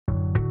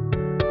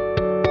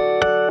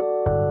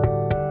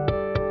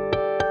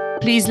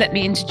Please let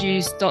me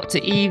introduce Dr.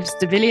 Yves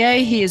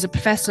Dauvilliers. He is a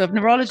professor of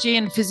neurology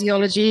and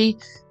physiology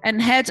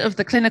and head of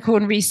the clinical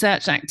and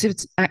research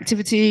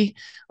activity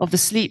of the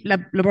sleep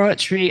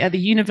laboratory at the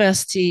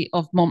University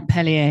of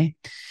Montpellier.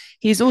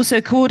 He is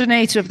also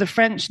coordinator of the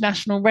French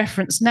National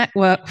Reference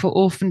Network for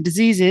Orphan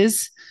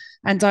Diseases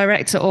and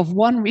director of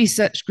one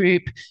research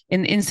group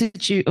in the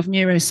Institute of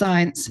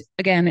Neuroscience,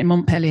 again in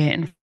Montpellier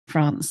in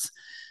France.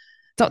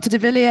 Dr.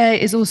 Dauvilliers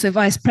is also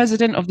vice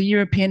president of the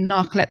European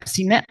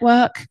Narcolepsy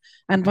Network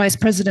and vice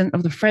president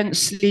of the French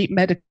Sleep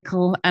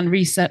Medical and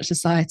Research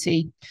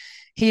Society.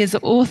 He is the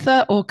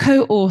author or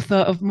co-author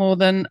of more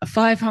than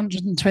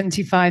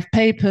 525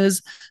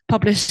 papers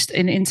published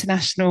in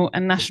international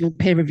and national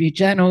peer-reviewed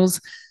journals,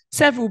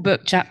 several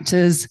book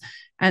chapters,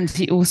 and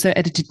he also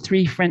edited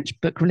 3 French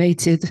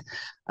book-related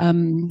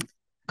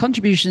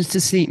contributions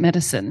to sleep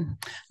medicine.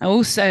 I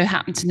also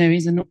happen to know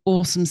he's an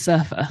awesome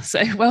surfer.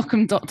 So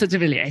welcome, Dr.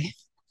 Dauvilliers.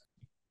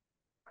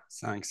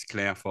 Thanks,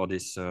 Claire, for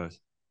this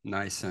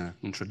nice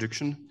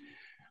introduction.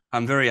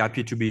 I'm very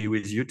happy to be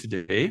with you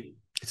today.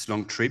 It's a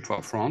long trip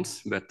for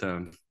France, but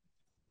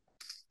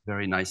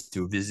very nice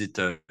to visit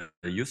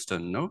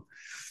Houston, no?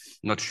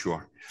 Not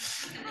sure.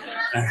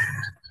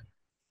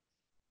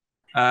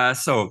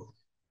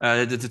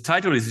 The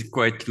title is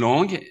quite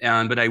long,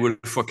 but I will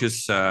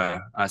focus,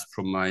 as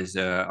promised,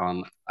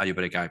 on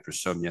idiopathic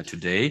hypersomnia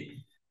today.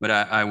 But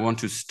I want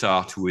to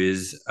start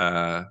with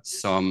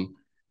some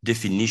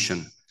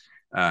definition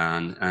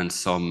and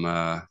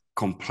some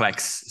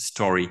complex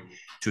story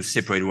to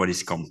separate what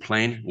is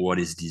complaint, what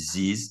is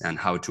disease, and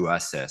how to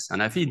assess.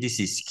 And I think this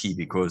is key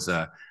because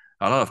a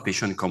lot of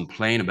patients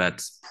complain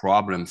about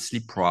problems,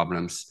 sleep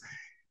problems,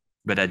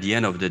 but at the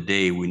end of the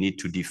day, we need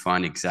to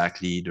define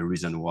exactly the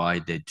reason why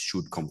they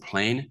should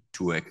complain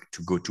to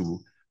go to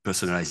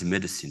personalized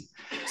medicine.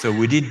 So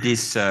we did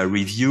this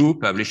review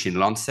published in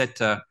Lancet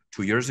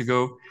 2 years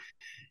ago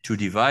to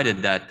divide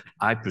it that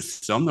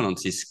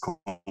hypersomnolence is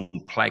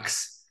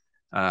complex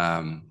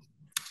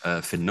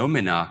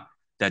phenomena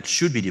that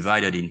should be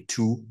divided in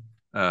 2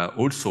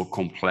 also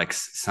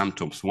complex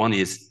symptoms. One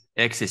is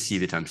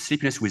excessive daytime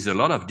sleepiness with a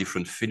lot of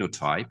different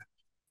phenotype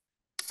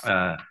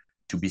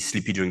to be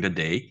sleepy during the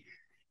day,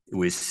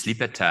 with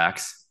sleep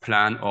attacks,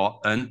 planned or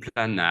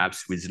unplanned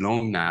naps, with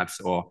long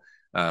naps or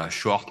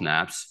short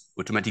naps,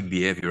 automatic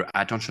behavior,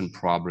 attention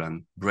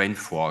problem, brain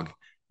fog,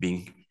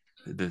 being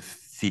the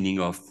feeling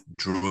of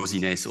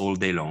drowsiness all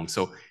day long.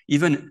 So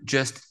even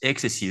just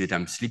excessive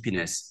daytime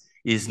sleepiness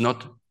is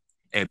not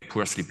a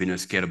poor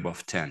sleepiness scale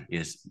above 10,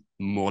 is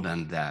more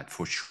than that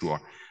for sure.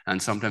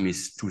 And sometimes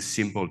it's too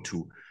simple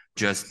to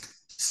just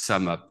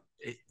sum up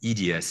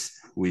EDS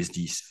with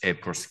this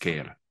Epworth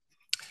scale.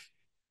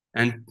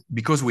 And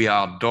because we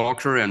are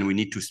doctor and we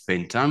need to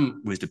spend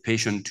time with the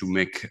patient to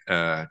make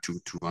to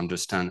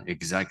understand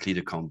exactly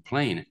the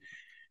complaint,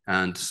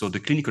 and so the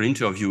clinical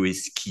interview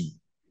is key.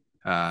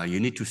 You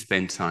need to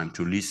spend time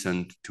to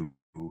listen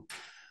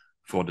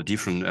for the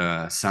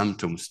different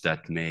symptoms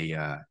that may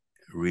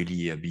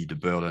really be the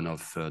burden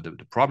of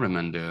the problem,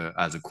 and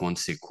as a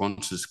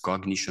consequences,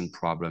 cognition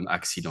problem,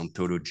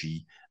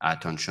 accidentology,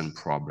 attention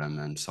problem,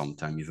 and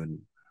sometimes even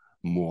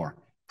more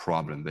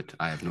problem, but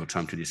I have no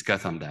time to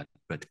discuss on that,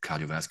 but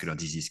cardiovascular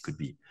disease could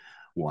be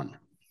one.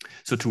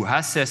 So to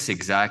assess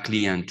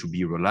exactly and to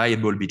be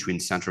reliable between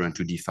center and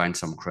to define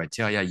some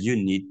criteria, you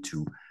need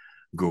to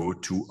go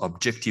to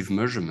objective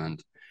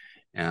measurement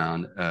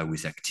and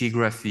with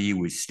actigraphy,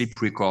 with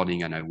sleep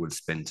recording, and I will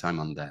spend time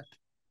on that.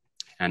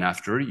 And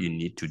after, you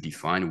need to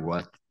define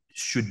what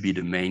should be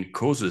the main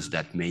causes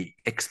that may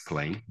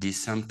explain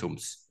these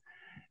symptoms.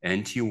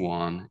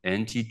 NT1,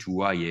 NT2,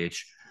 IH,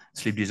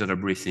 sleep disorder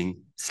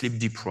breathing, sleep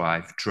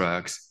deprived,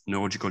 drugs,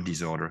 neurological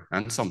disorder,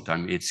 and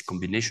sometimes it's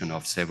combination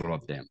of several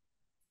of them.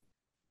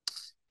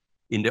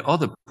 In the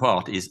other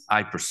part is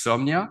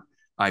hypersomnia.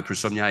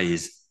 Hypersomnia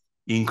is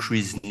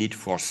increased need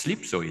for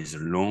sleep, so it's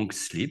long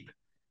sleep.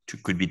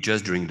 It could be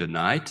just during the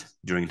night,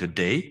 during the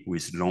day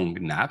with long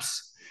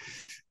naps,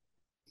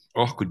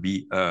 or could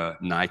be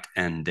night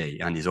and day,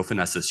 and is often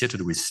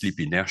associated with sleep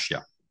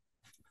inertia.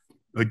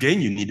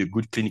 Again, you need a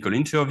good clinical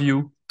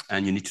interview,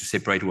 and you need to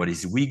separate what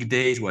is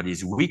weekdays, what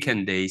is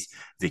weekend days,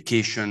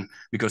 vacation,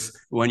 because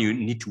when you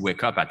need to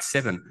wake up at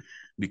 7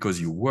 because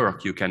you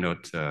work, you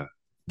cannot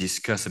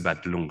discuss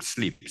about long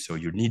sleep. So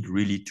you need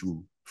really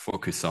to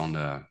focus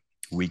on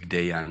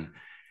weekday and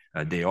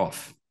day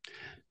off.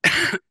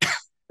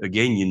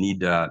 Again, you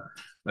need a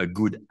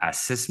good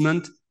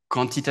assessment,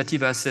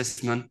 quantitative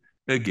assessment,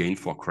 again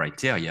for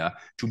criteria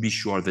to be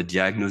sure the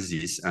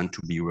diagnosis and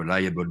to be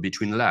reliable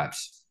between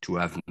labs, to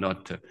have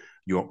not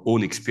your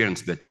own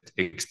experience, but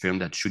experience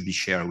that should be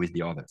shared with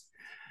the others.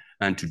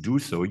 And to do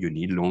so, you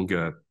need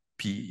longer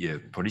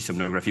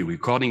polysomnography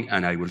recording,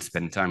 and I will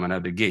spend time on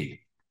that again.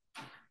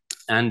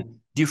 And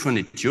different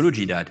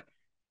etiology that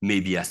may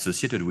be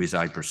associated with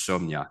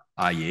hypersomnia,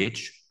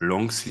 IH,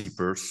 long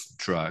sleepers,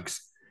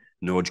 drugs,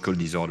 neurological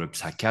disorder,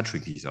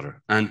 psychiatric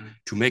disorder. And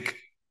to make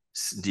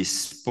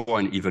this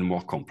point even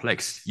more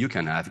complex, you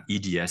can have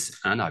EDS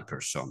and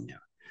hypersomnia.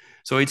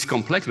 So it's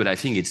complex, but I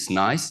think it's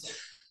nice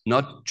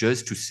not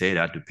just to say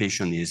that the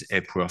patient is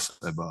Epworth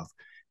above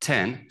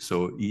 10,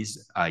 so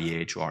is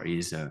IH or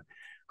is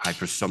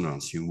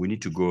hypersomnolence. We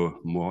need to go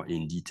more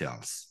in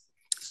details.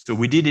 So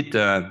we did it,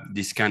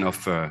 this kind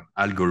of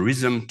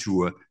algorithm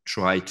to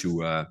try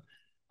to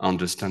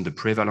understand the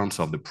prevalence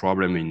of the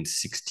problem in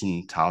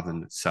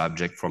 16,000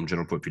 subjects from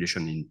general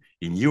population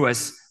in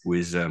US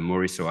with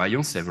Maurice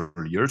Ohayon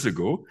several years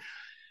ago.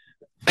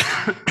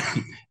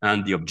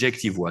 And the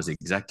objective was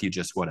exactly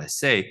just what I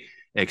say: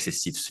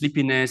 excessive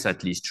sleepiness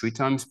at least 3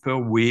 times per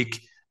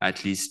week,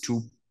 at least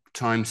 2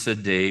 times a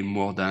day,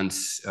 more than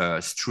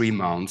 3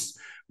 months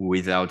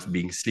without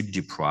being sleep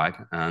deprived.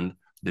 And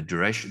the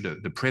duration,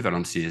 the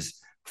prevalence is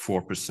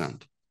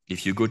 4%.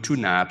 If you go to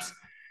naps,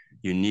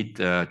 you need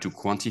to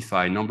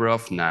quantify number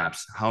of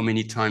naps, how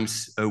many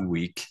times a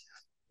week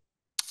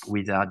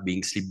without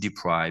being sleep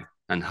deprived,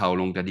 and how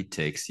long that it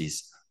takes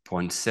is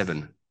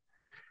 0.7.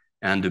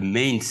 And the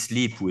main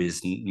sleep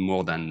with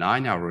more than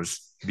 9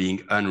 hours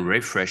being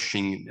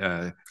unrefreshing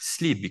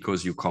sleep,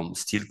 because you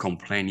still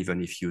complain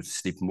even if you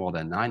sleep more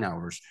than 9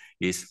 hours,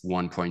 is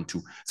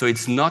 1.2. So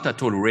it's not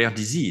at all rare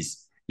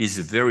disease. It's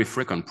a very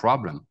frequent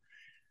problem.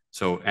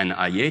 So, and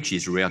IH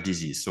is rare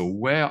disease. So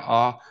where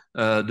are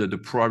the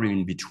problem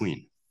in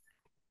between?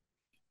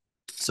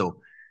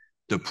 So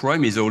the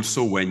problem is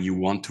also when you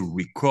want to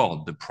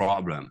record the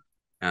problem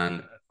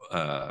and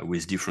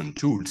with different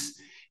tools,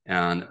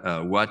 and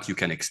what you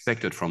can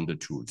expect from the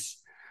tools.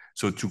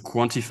 So to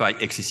quantify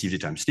excessive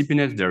daytime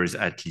sleepiness, there is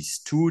at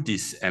least 2.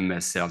 This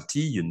MSLT,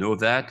 you know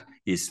that,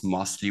 is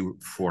mostly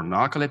for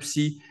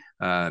narcolepsy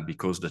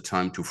because the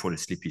time to fall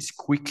asleep is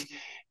quick,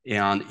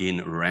 and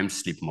in REM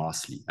sleep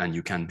mostly. And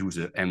you can do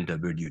the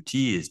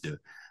MWT, is the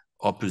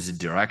opposite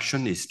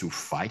direction, is to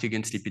fight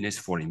against sleepiness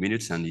 40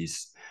 minutes, and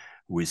is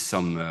with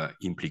some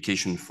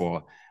implication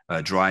for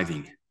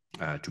driving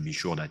to be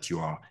sure that you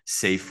are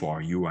safe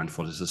for you and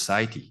for the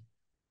society.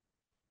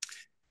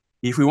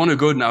 If we want to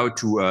go now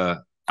to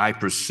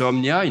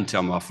hypersomnia in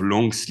terms of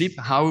long sleep,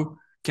 how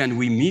can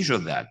we measure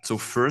that? So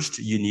first,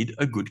 you need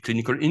a good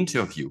clinical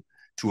interview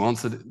to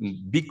answer the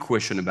big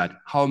question about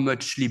how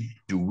much sleep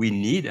do we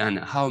need and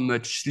how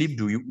much sleep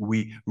do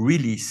we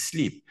really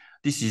sleep.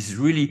 This is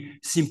really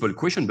simple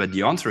question, but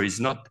the answer is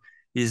not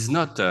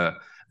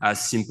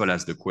as simple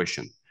as the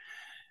question.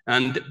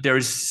 And there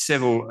is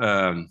several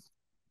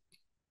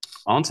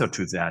answer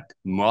to that.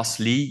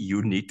 Mostly,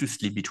 you need to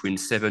sleep between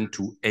 7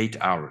 to 8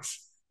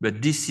 hours. But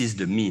this is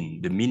the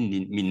mean. The mean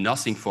means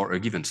nothing for a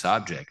given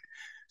subject.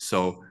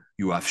 So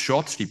you have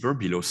short sleeper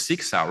below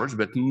 6 hours,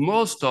 but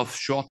most of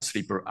short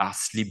sleeper are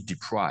sleep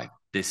deprived.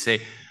 They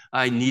say,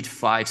 I need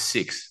 5,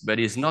 6, but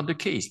it's not the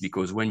case,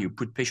 because when you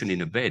put patient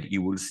in a bed, he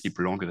will sleep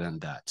longer than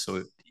that.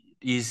 So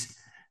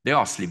they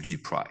are sleep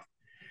deprived.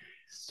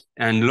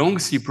 And long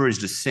sleeper is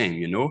the same,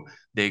 you know,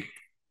 they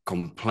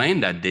complain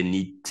that they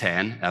need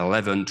 10,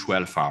 11,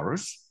 12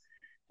 hours.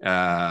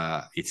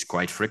 It's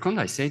quite frequent,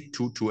 I say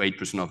 2 to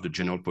 8% of the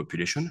general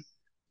population,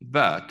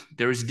 but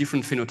there is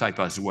different phenotype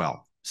as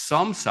well.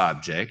 Some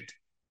subjects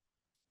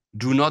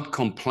do not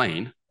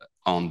complain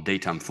on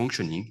daytime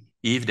functioning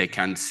if they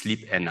can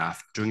sleep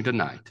enough during the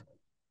night.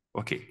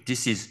 Okay,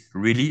 this is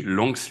really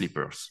long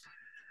sleepers.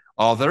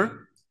 Others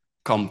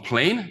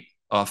complain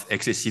of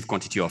excessive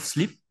quantity of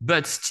sleep,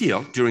 but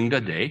still during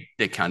the day,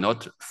 they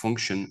cannot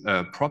function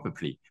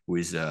properly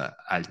with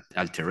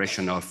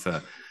alteration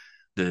of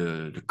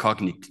the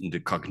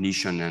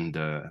cognition and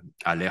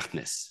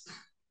alertness.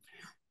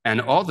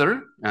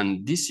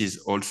 And this is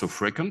also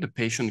frequent, the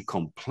patient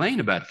complain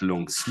about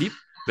long sleep,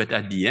 but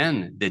at the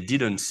end, they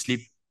didn't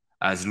sleep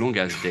as long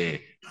as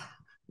they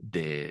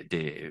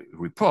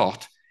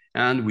report.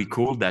 And we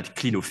call that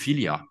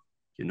clinophilia,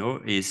 you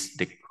know, is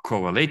they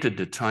correlated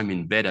the time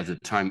in bed as the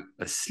time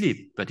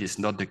asleep, but it's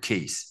not the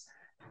case.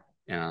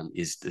 And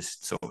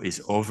so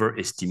it's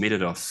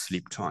overestimated of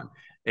sleep time.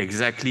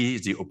 Exactly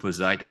the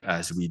opposite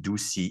as we do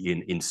see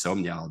in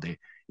insomnia. They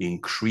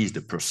increase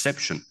the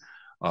perception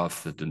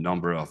of the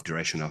number of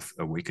duration of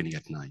awakening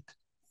at night.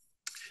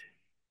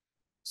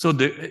 So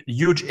the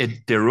huge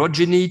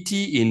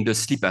heterogeneity in the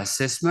sleep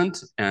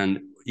assessment, and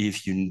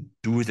if you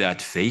do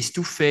that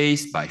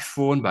face-to-face, by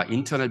phone, by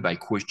internet, by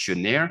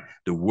questionnaire,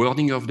 the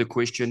wording of the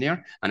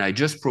questionnaire, and I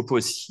just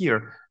propose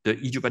here the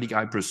idiopathic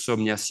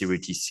hypersomnia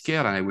severity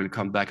scale, and I will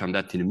come back on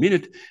that in a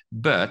minute,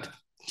 but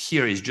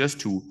here is just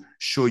to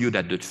show you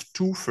that the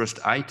 2 first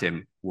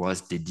items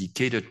was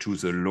dedicated to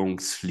the long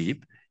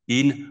sleep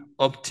in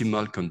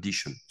optimal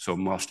condition. So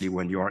mostly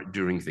when you are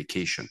during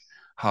vacation,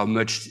 how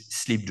much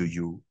sleep do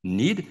you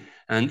need?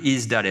 And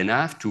is that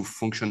enough to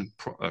function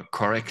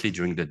correctly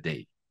during the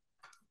day?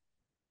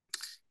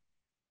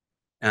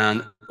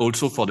 And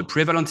also for the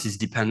prevalence, it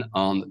depends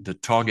on the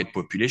target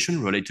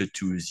population related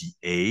to the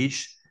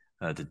age,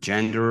 the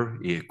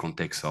gender, in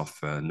context of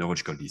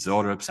neurological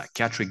disorder,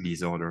 psychiatric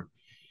disorder.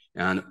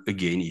 And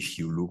again, if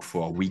you look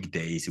for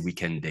weekdays,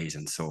 weekend days,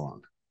 and so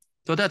on.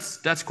 So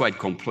that's quite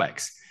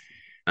complex.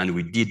 And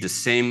we did the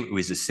same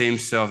with the same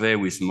survey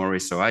with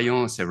Maurice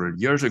Ohayon several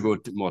years ago,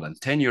 more than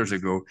 10 years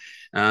ago.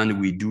 And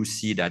we do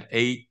see that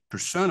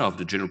of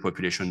the general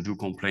population do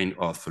complain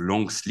of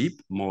long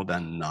sleep, more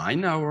than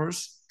 9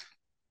 hours,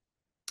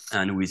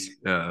 and with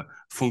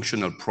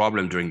functional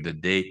problem during the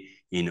day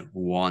in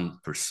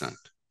 1%.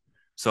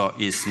 So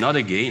it's not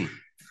again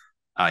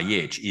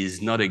IH,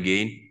 is not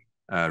again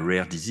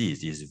rare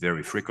disease, is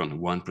very frequent,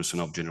 1%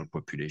 of general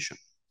population.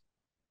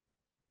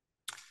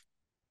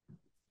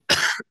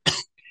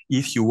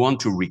 If you want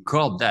to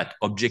record that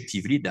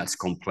objectively, that's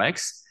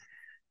complex.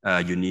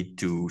 You need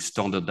to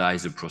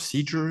standardize the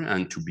procedure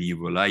and to be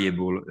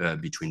reliable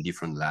between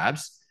different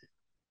labs.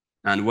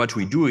 And what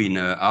we do in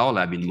our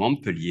lab in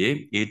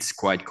Montpellier, it's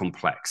quite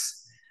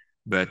complex.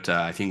 But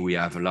I think we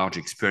have a large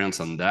experience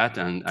on that,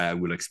 and I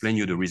will explain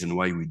you the reason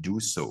why we do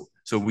so.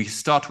 So we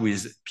start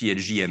with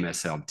PhD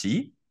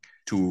MSLT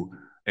to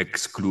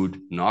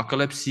exclude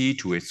narcolepsy,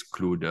 to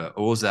exclude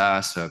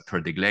OSAS,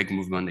 perdeg leg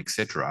movement,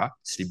 etc.,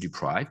 sleep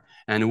deprived.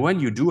 And when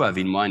you do have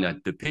in mind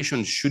that the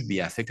patient should be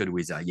affected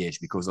with IH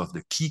because of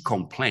the key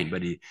complaint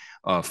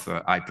of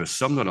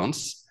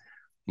hypersomnolence,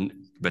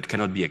 but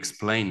cannot be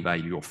explained by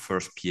your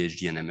first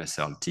PhD and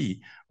MSLT,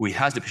 we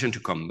ask the patient to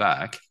come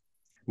back.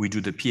 We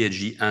do the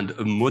PhD and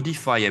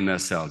modify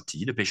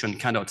MSLT. The patient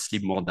cannot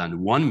sleep more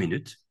than 1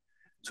 minute.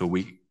 So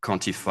we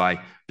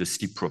quantify the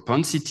sleep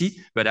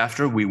propensity, but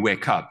after we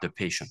wake up the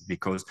patient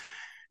because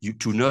you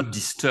do not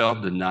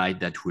disturb the night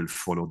that will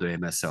follow the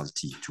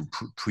MSLT to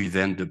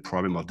prevent the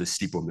problem of the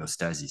sleep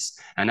homeostasis.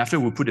 And after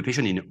we put the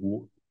patient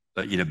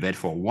in a bed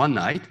for 1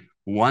 night,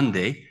 1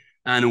 day,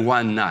 and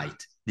 1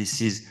 night. This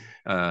is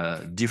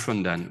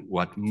different than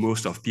what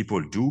most of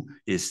people do,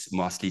 is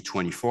mostly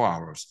 24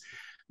 hours.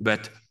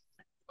 But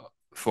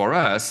for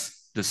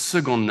us, the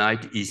second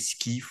night is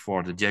key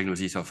for the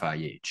diagnosis of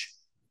IH.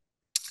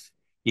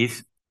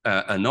 If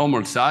a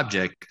normal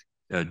subject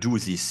do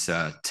this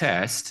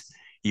test,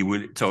 he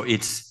will. So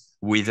it's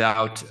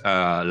without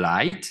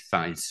light.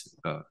 It's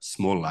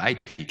small light.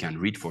 He can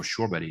read for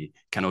sure, but he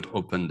cannot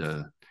open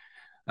the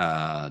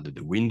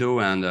window,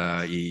 and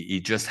he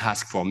just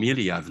asks for meal.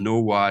 He have no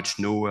watch,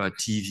 no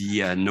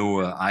TV, and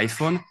no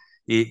iPhone.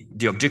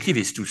 The objective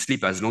is to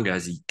sleep as long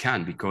as he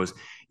can because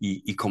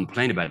he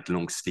complained about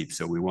long sleep.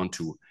 So we want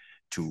to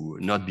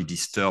not be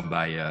disturbed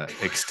by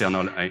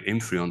external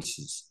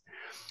influences.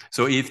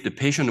 So if the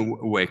patient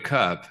wake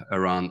up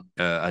around,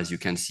 as you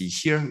can see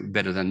here,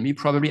 better than me,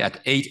 probably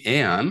at 8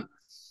 a.m.,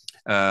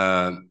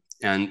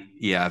 and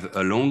he have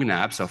a long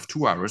naps of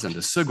 2 hours, and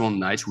the second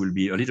night will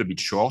be a little bit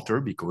shorter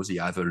because he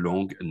have a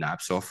long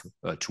naps of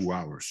 2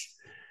 hours.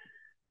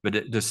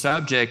 But the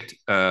subject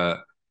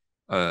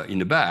in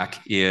the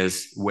back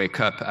is wake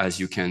up, as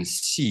you can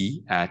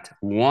see, at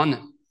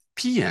 1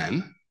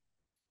 p.m.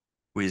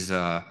 with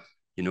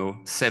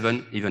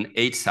 7, even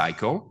 8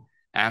 cycle.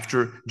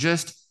 After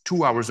just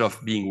 2 hours of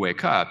being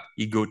wake up,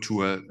 he go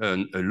to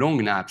a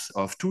long naps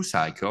of 2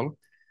 cycle,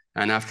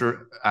 and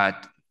after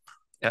at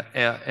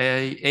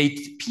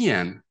 8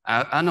 p.m.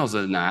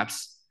 another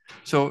naps.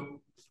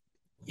 So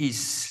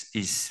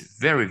is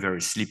very,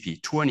 very sleepy,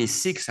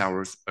 26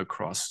 hours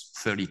across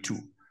 32.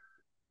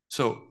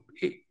 So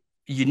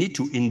you need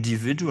to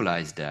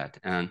individualize that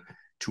and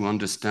to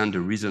understand the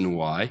reason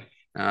why,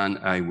 and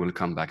I will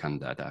come back on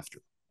that after.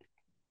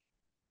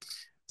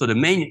 So the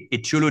main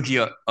etiology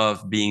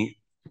of being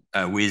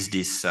with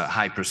this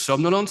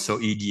hypersomnolence, so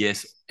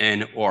EDS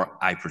and or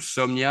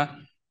hypersomnia,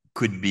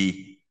 could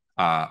be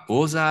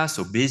OSAS,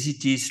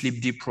 obesity,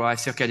 sleep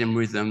deprived, circadian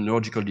rhythm,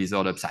 neurological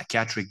disorder,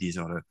 psychiatric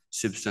disorder,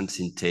 substance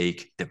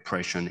intake,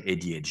 depression,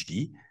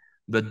 ADHD.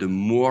 But the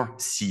more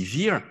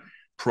severe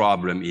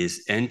problem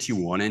is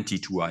NT1,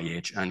 NT2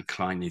 IH, and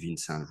Kleine-Levin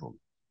syndrome.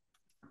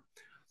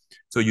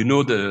 So you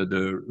know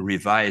the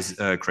revised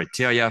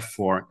criteria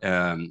for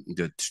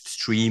the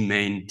 3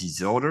 main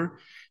disorder,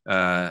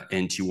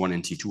 NT1,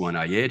 NT2, and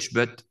IH,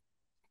 but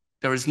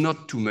there is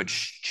not too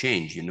much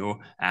change,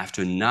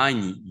 after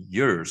 9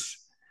 years,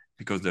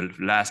 because the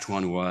last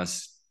one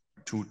was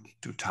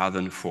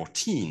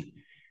 2014.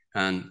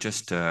 And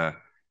just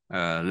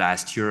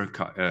last year,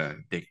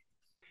 they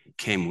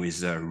came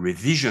with a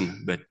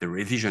revision, but the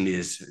revision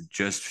is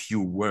just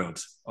few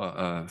words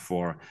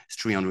for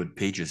 300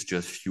 pages,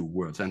 just few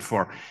words. And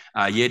for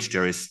IH,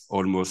 there is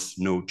almost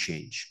no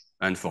change,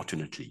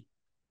 unfortunately.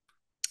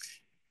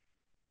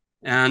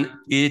 And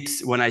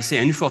it's, when I say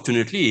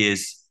unfortunately,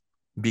 is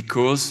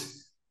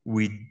because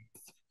we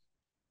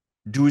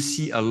do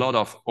see a lot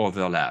of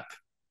overlap.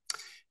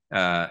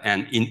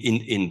 And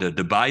in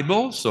the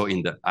Bible, so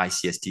in the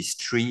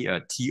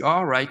ICST-3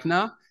 TR right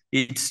now,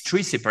 it's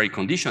 3 separate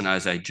conditions,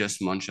 as I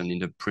just mentioned in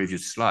the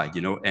previous slide,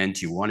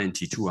 NT1,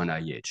 NT2, and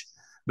IH.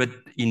 But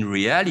in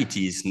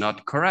reality, it's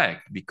not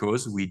correct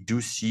because we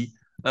do see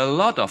a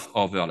lot of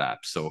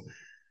overlap. So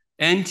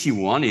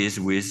NT1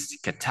 is with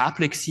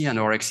cataplexy and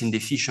orexin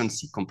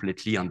deficiency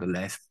completely on the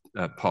left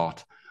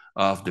part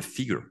of the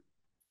figure.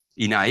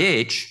 In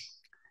IH,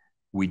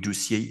 we do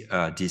see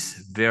this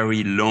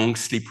very long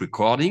sleep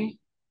recording,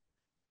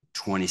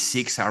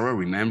 26 hours,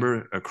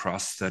 remember,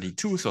 across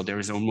 32. So there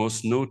is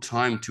almost no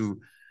time to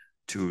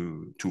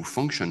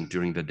function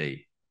during the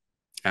day.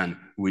 And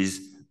with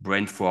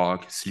brain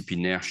fog, sleep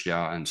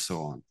inertia, and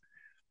so on.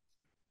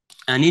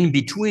 And in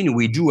between,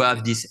 we do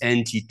have this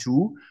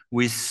NT2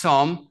 with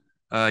some,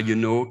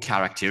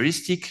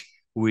 characteristic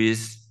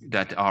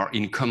that are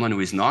in common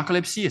with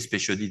narcolepsy,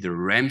 especially the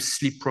REM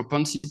sleep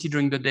propensity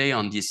during the day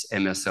on this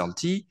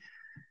MSLT.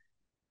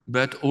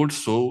 But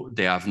also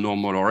they have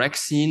normal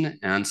orexin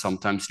and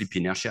sometimes sleep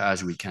inertia,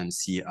 as we can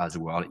see as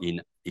well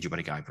in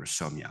idiopathic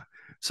hypersomnia.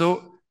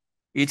 So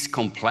it's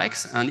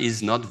complex and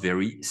is not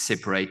very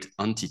separate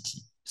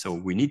entity. So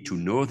we need to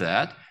know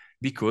that,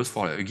 because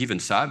for a given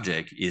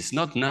subject, it's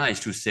not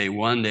nice to say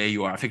one day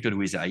you are affected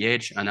with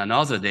IH and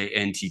another day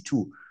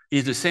NT2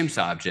 is the same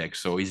subject.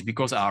 So it's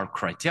because our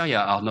criteria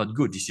are not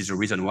good. This is the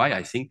reason why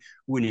I think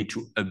we need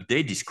to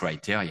update this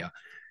criteria.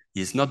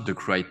 It's not the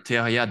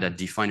criteria that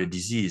define a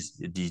disease.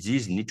 The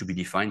disease need to be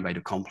defined by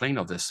the complaint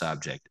of the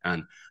subject,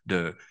 and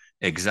the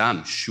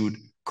exam should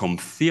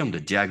confirm the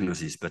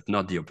diagnosis, but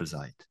not the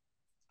opposite.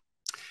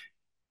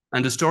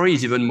 And the story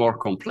is even more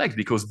complex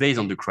because based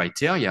on the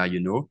criteria,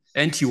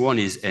 NT1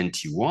 is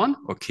NT1,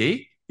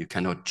 okay, you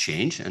cannot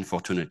change.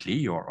 Unfortunately,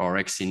 your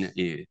orexin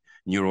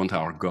neurons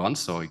are gone,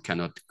 so it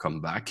cannot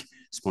come back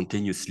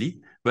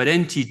spontaneously. But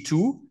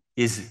NT2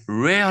 is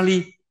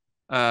rarely,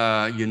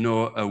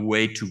 a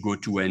way to go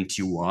to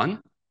NT1,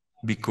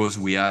 because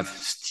we have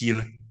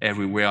still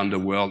everywhere in the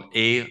world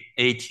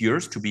 8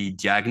 years to be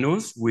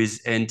diagnosed with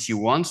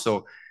NT1.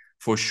 So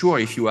for sure,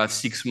 if you have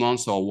 6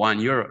 months or 1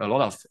 year, a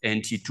lot of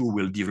NT2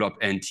 will develop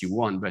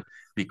NT1. But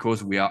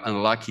because we are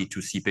unlucky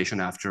to see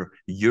patients after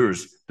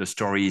years, the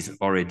story is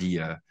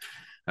already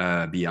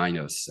behind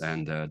us,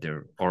 and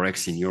their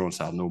orexin neurons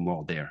are no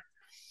more there.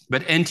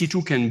 But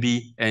NT2 can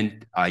be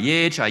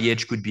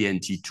IH could be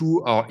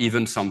NT2, or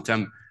even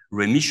sometimes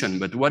remission.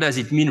 But what does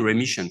it mean,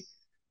 remission?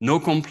 No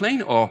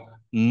complaint or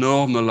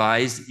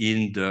normalized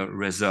in the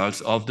results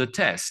of the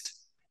test,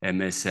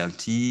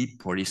 MSLT,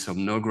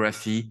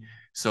 polysomnography.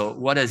 So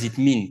what does it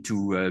mean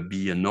to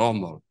be a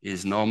normal?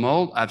 Is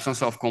normal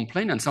absence of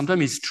complaint? And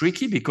sometimes it's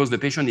tricky because the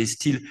patient is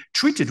still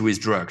treated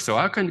with drugs. So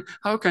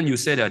how can you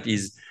say that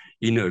is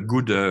in a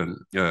good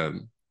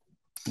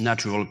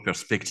natural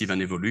perspective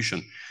and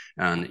evolution,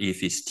 and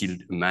if it's still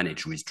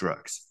managed with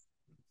drugs?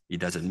 It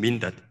doesn't mean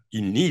that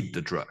he needs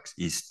the drugs.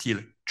 He's still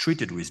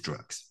treated with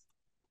drugs.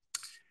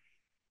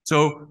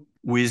 So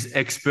with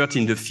experts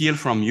in the field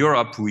from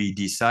Europe, we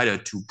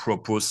decided to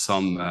propose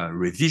some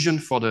revision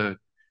for the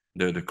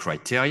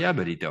criteria,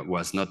 but it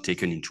was not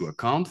taken into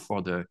account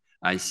for the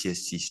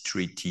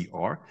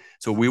ICSC-3-TR.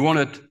 So we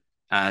wanted,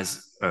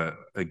 as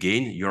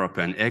again,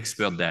 European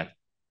expert, that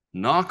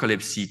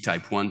narcolepsy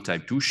type 1,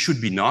 type 2 should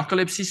be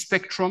narcolepsy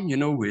spectrum,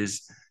 with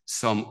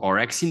some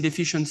orexin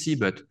deficiency,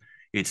 but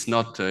it's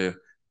not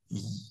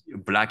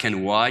black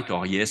and white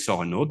or yes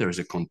or no. There's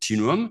a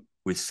continuum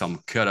with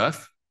some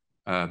cutoff,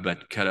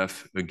 but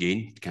cutoff,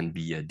 again, can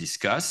be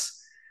discussed.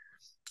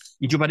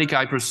 Idiopathic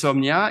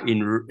hypersomnia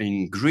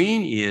in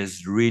green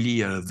is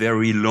really a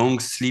very long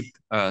sleep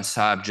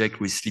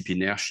subject with sleep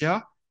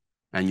inertia,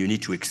 and you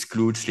need to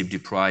exclude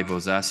sleep-deprived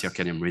OSA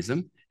circadian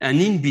rhythm. And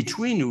in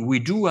between, we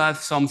do have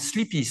some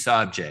sleepy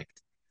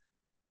subject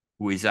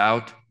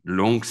without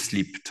long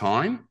sleep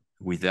time,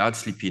 without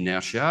sleep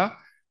inertia.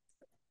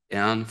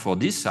 And for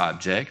this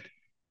subject,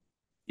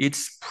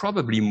 it's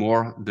probably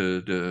more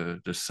the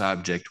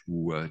subject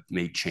who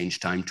may change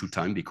time to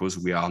time, because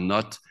we are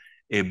not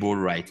able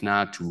right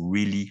now to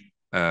really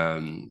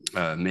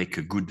make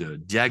a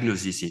good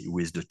diagnosis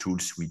with the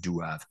tools we do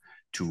have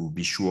to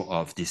be sure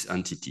of this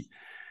entity.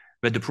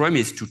 But the problem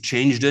is to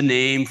change the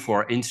name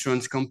for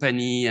insurance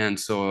company. And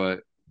so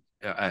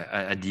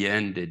at the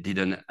end, they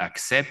didn't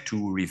accept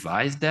to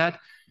revise that.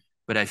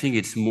 But I think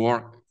it's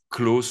more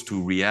close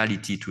to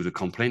reality, to the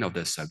complaint of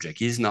the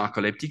subject. Is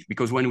narcoleptic,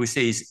 because when we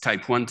say it's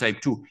type 1,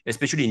 type 2,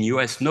 especially in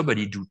US,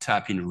 nobody do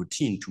TAP in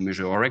routine to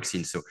measure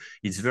orexin. So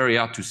it's very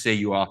hard to say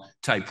you are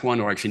type 1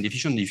 orexin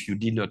deficient if you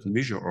did not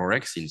measure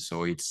orexin.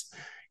 So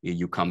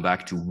you come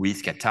back to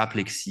with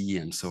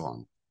cataplexy and so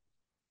on.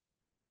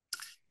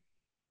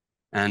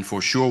 And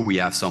for sure, we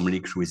have some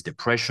links with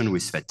depression,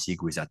 with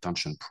fatigue, with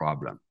attention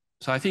problem.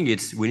 So I think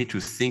we need to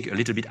think a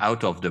little bit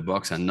out of the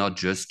box and not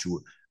just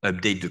to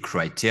update the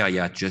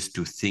criteria, just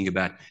to think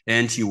about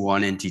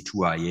NT1,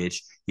 NT2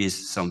 IH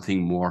is something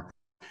more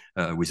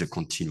with a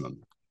continuum.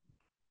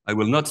 I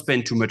will not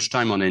spend too much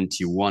time on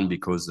NT1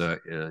 because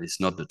it's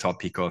not the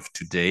topic of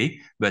today,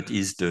 but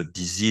is the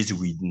disease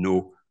we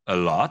know a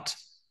lot.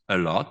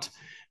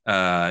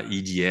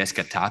 EDS,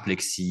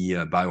 cataplexy,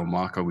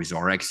 biomarker with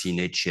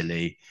orexin,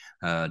 HLA.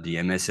 The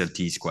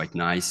MSLT is quite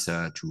nice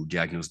to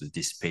diagnose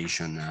this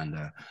patient.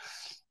 And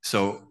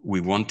so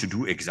we want to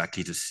do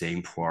exactly the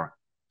same for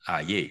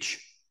IH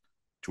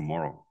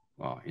tomorrow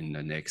or in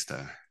the next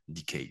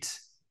decades.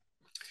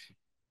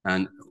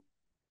 And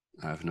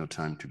I have no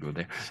time to go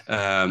there.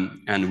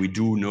 And we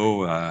do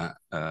know,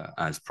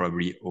 as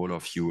probably all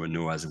of you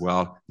know as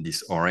well,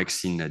 this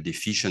orexin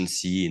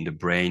deficiency in the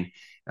brain.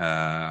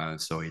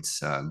 So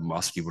it's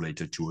mostly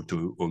related to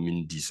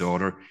autoimmune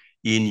disorder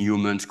in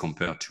humans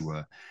compared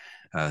to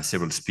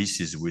several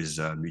species with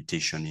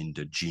mutation in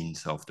the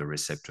genes of the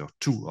receptor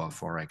 2 of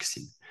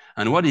orexin.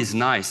 And what is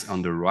nice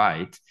on the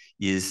right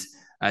is,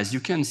 as you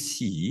can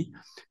see,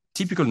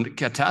 typical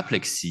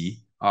cataplexy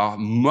are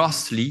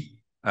mostly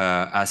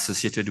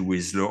associated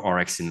with low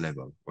orexin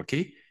level,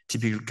 okay?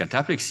 Typical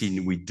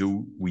cataplexy, we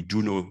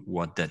do know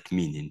what that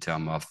means in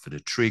terms of the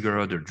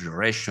trigger, the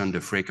duration, the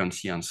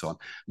frequency, and so on.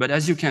 But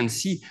as you can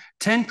see,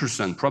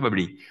 10%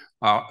 probably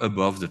are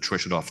above the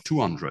threshold of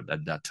 200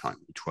 at that time.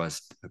 It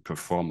was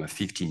performed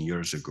 15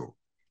 years ago.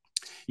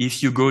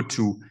 If you go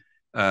to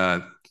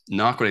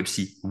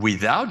narcolepsy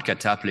without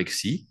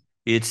cataplexy,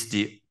 it's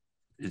the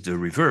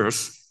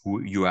reverse.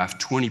 You have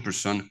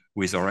 20%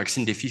 with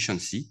orexin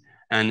deficiency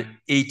and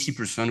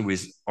 80%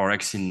 with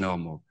orexin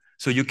normal.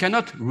 So you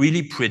cannot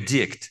really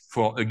predict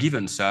for a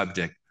given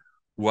subject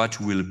what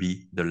will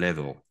be the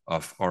level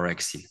of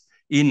orexin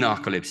in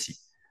narcolepsy.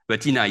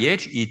 But in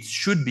IH, it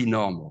should be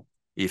normal.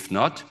 If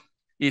not,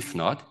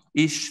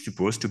 it's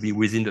supposed to be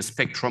within the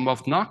spectrum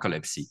of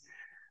narcolepsy.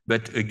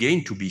 But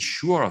again, to be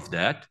sure of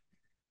that,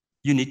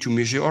 you need to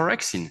measure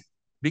orexin,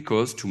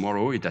 because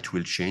tomorrow that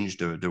will change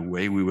the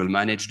way we will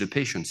manage the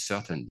patient,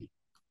 certainly.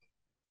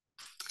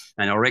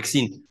 And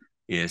orexin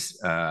is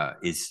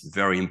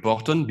very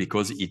important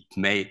because it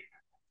may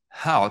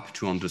help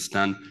to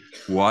understand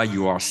why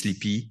you are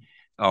sleepy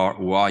or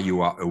why you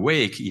are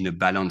awake in a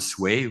balanced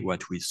way,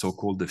 what we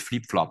so-called the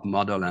flip-flop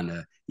model.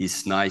 And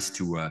it's nice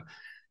to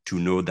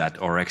know that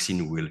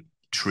orexin will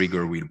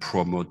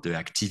promote the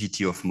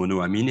activity of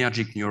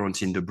monoaminergic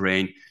neurons in the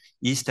brain,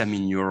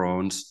 histamine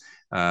neurons,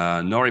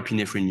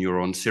 norepinephrine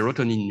neurons,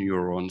 serotonin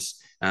neurons,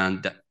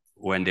 and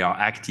when they are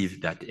active,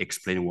 that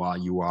explain why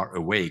you are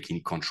awake.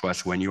 In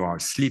contrast, when you are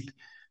asleep,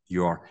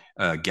 your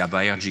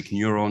GABAergic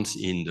neurons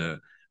in the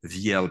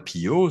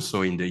VLPO,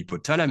 so in the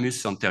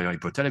hypothalamus, anterior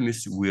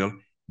hypothalamus, will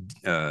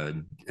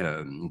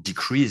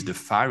decrease the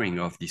firing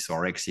of this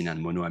orexin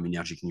and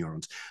monoaminergic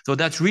neurons. So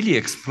that really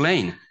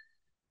explains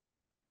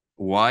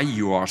why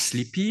you are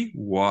sleepy,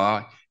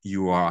 why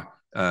you are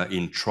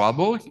in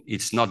trouble.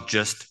 It's not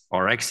just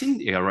orexin.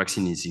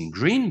 Orexin is in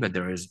green, but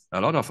there is a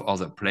lot of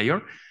other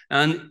players.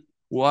 And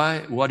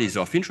what is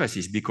of interest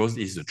is because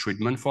it's the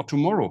treatment for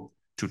tomorrow,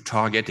 to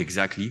target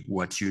exactly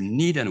what you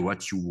need and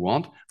what you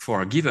want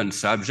for a given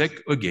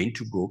subject, again,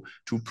 to go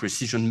to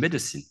precision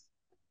medicine.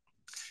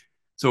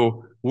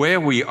 So where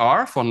we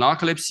are for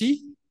narcolepsy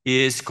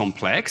is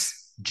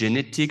complex,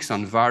 genetics,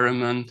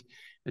 environment,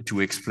 to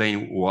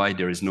explain why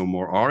there is no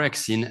more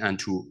orexin and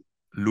to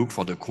look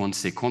for the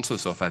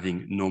consequences of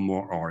having no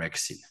more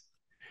orexin.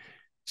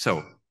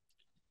 So,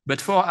 but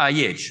for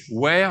IH,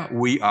 where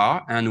we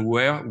are and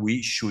where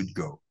we should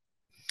go.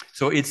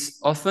 So it's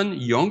often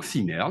young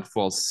female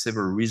for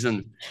several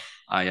reasons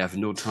I have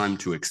no time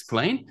to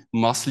explain.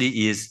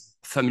 Mostly is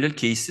familial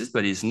cases,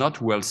 but it's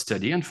not well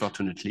studied,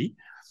 unfortunately.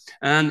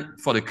 And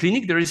for the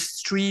clinic, there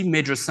is 3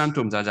 major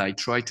symptoms that I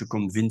try to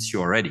convince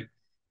you already.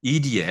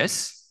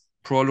 EDS,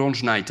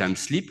 prolonged nighttime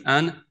sleep,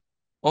 and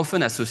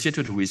often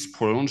associated with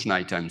prolonged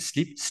nighttime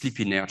sleep, sleep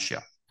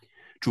inertia.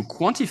 To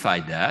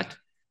quantify that,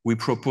 we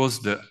propose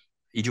the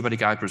idiopathic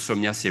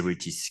hypersomnia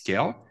severity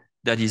scale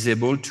that is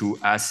able to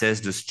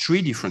assess the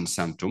 3 different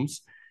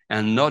symptoms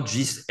and not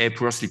just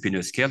Epworth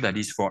Sleepiness Scale that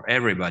is for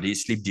everybody,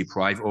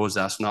 sleep-deprived,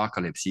 OSAS,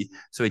 narcolepsy.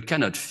 So it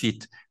cannot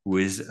fit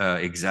with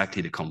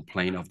exactly the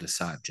complaint of the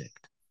subject.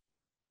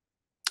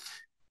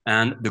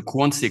 And the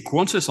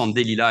consequences on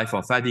daily life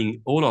of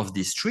having all of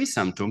these 3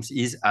 symptoms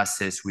is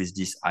assessed with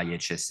this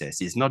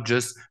IHSS. It's not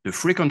just the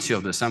frequency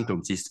of the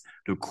symptoms, it's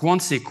the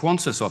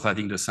consequences of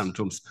having the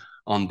symptoms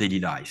on daily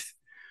life.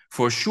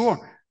 For sure,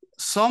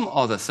 some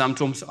other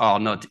symptoms are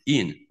not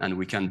in, and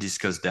we can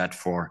discuss that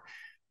for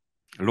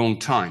a long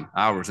time,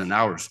 hours and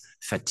hours.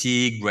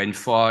 Fatigue, brain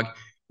fog,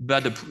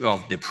 but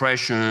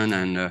depression,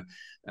 and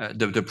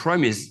the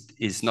problem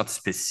is not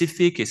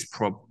specific, it's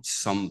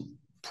some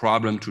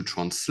problem to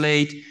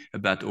translate,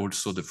 but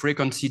also the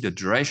frequency, the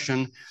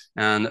duration,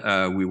 and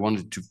we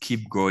wanted to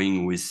keep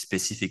going with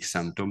specific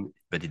symptom,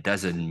 but it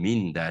doesn't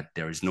mean that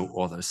there is no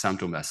other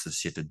symptom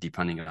associated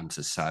depending on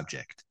the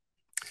subject.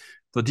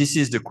 So this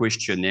is the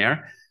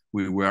questionnaire.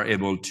 We were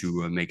able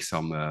to make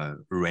some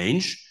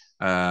range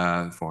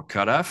for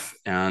cutoff,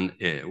 and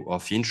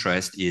of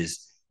interest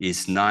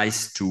is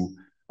nice to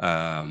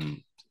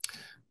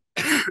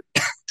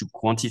to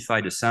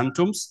quantify the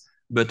symptoms,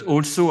 but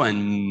also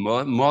and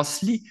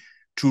mostly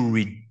to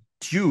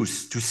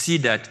reduce, to see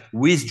that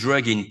with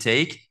drug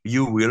intake,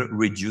 you will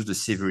reduce the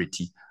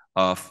severity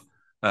of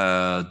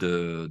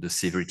the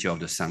severity of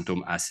the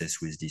symptom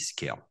assessed with this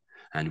scale.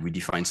 And we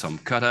define some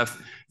cutoff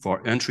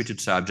for untreated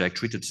subject,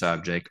 treated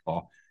subject,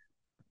 or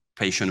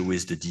patient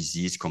with the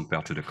disease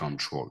compared to the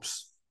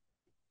controls.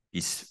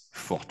 This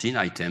 14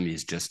 item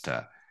is just,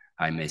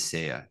 I may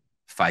say,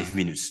 5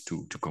 minutes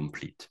to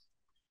complete.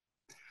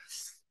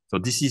 So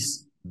this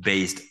is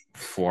based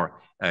for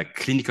a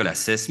clinical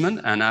assessment,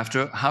 and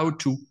after how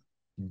to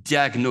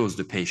diagnose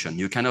the patient.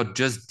 You cannot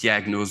just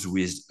diagnose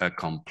with a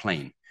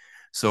complaint.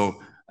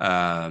 So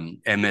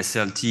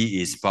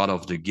MSLT is part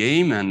of the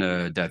game,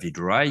 and David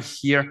Wright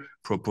here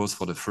proposed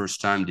for the first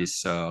time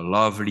this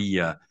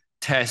lovely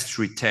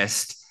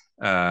test-retest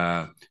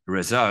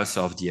results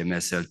of the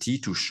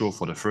MSLT to show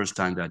for the first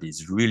time that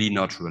it's really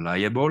not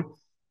reliable,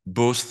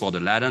 both for the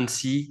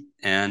latency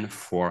and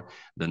for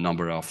the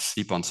number of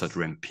sleep onset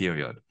REM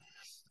period.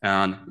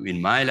 And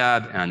in my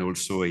lab and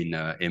also in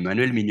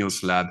Emmanuel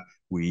Mignot's lab,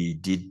 we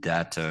did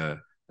that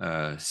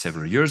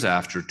several years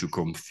after to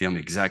confirm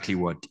exactly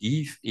what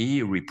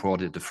he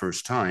reported the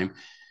first time,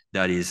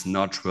 that is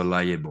not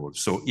reliable.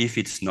 So if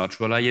it's not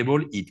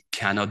reliable, it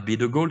cannot be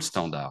the gold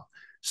standard.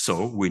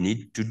 So we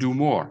need to do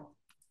more.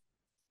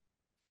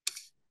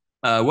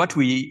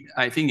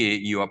 I think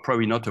you are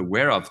probably not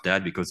aware of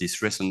that because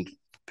this recent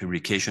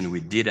publication we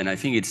did, and I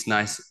think it's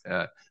nice,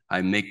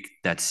 I make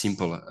that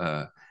simple,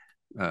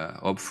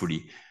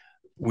 hopefully.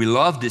 We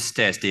love this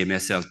test, the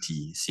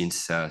MSLT,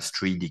 since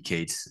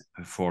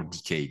 4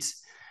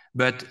 decades.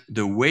 But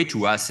the way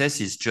to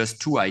assess is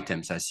just 2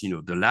 items, as you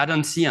know, the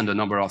latency and the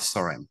number of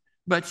SFRMS.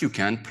 But you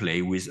can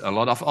play with a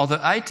lot of other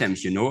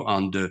items, you know,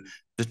 on the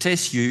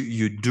test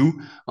you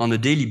do on a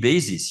daily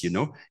basis, you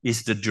know,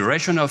 is the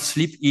duration of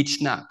sleep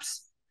each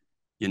naps,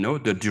 you know,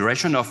 the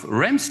duration of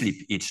REM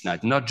sleep each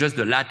night, not just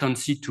the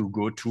latency to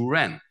go to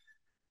REM.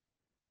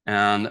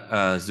 And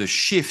the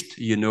shift,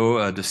 you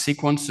know, the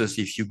sequences,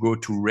 if you go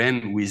to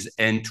REM with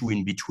N2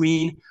 in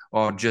between,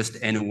 or just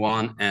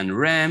N1 and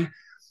REM,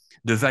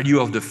 the value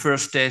of the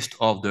first test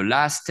of the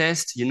last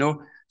test, you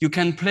know, you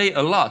can play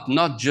a lot,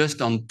 not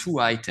just on 2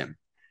 items.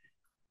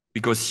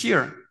 Because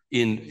here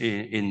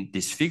in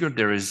this figure,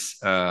 there is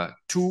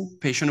 2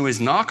 patients with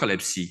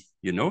narcolepsy,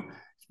 you know,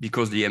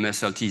 because the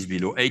MSLT is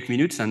below 8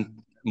 minutes and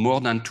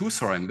more than 2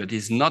 SFRMS, but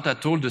it's not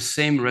at all the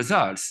same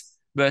results,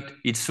 but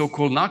it's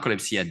so-called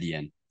narcolepsy at the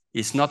end.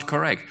 It's not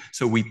correct.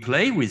 So we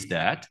play with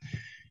that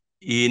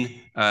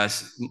in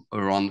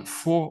around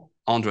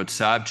 400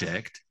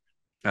 subjects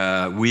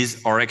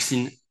with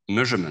orexin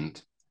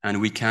measurement. And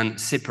we can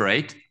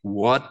separate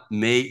what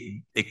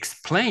may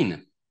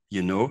explain,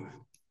 you know,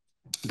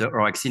 the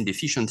orexin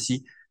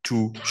deficiency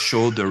to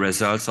show the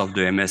results of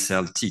the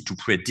MSLT to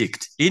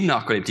predict in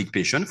narcoleptic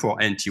patients for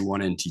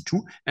NT1, NT2,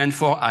 and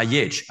for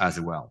IH as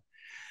well.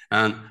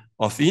 And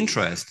of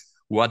interest,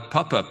 what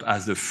pop up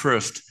as the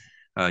first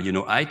you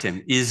know,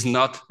 item is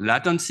not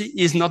latency,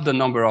 is not the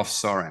number of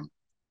SFRMS.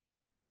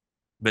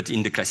 But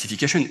in the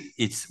classification,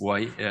 it's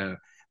why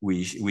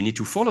we need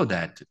to follow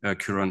that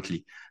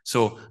currently.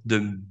 So the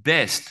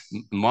best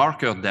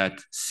marker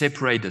that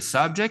separate the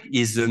subject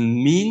is the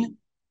mean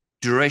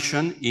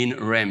duration in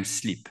REM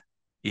sleep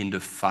in the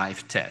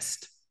 5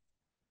 tests.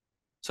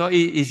 So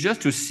it's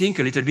just to think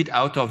a little bit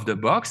out of the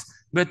box,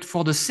 but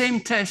for the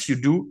same test you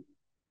do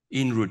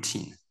in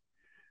routine.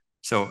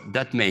 So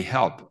that may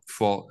help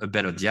for a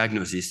better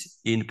diagnosis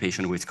in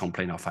patients with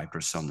complaint of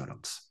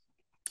hypersomnolence.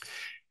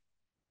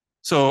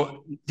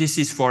 So this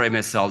is for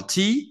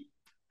MSLT,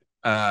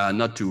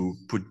 not to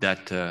put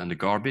that in the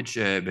garbage,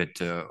 but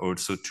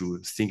also to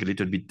think a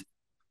little bit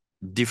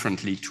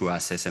differently to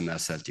assess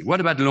MSLT.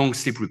 What about long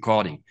sleep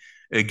recording?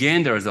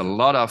 Again, there's a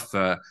lot of,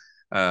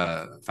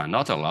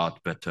 not a lot,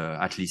 but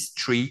at least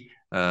 3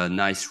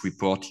 nice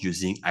reports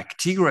using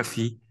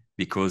actigraphy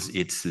because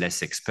it's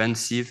less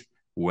expensive,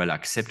 well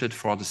accepted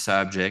for the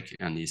subject,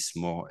 and is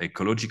more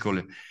ecological,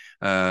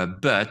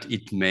 but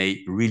it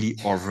may really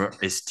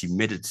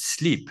overestimated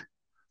sleep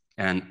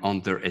and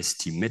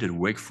underestimated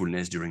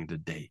wakefulness during the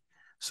day.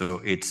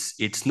 So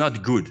it's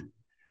not good.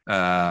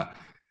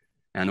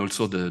 And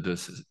also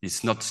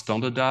it's not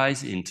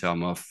standardized in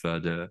terms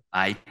of the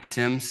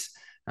items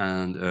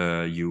and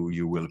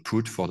you will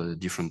put for the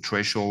different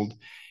threshold.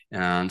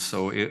 And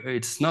so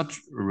it's not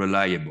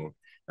reliable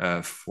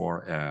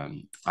for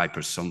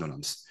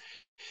hypersomnolence.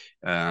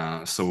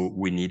 So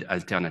we need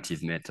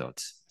alternative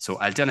methods. So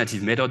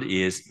alternative method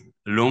is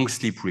long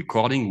sleep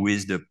recording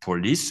with the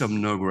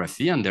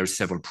polysomnography, and there's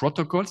several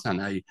protocols,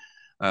 and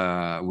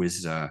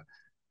with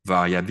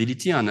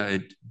variability,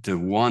 and the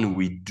one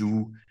we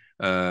do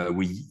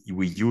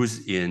we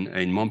use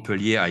in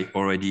Montpellier, I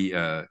already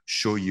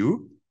show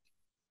you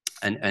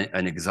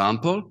an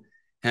example,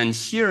 and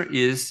here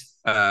is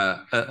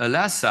a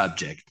last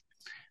subject.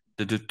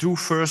 The 2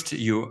 first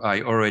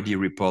I already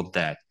report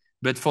that,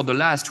 but for the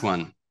last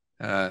one.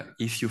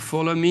 If you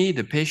follow me,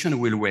 the patient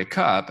will wake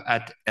up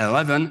at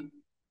 11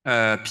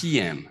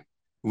 p.m.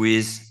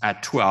 with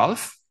at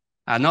 12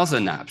 another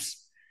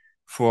naps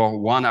for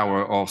 1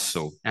 hour or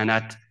so, and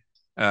at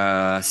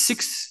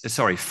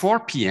 4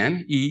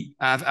 p.m. he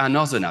have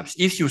another naps.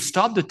 If you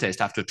stop the test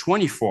after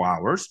 24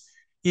 hours,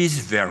 he's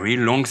very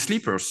long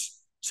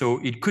sleepers, so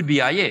it could be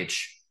IH.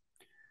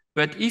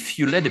 But if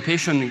you let the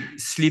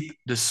patient sleep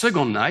the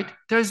second night,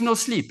 there is no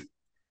sleep,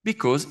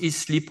 because he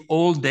sleep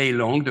all day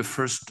long the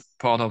first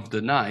part of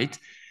the night,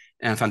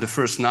 and from the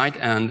first night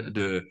and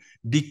the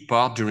big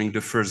part during the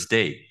first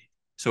day.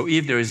 So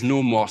if there is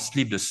no more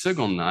sleep the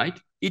second night,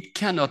 it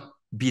cannot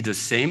be the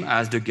same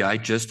as the guy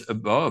just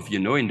above, you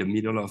know, in the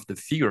middle of the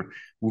figure,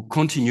 who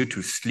continue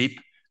to sleep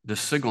the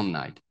second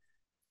night.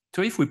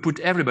 So if we put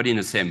everybody in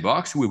the same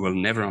box, we will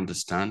never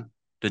understand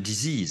the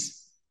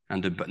disease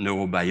and the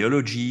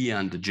neurobiology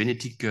and the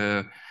genetic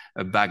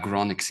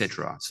background,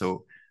 etc.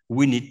 So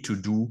we need to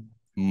do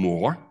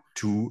more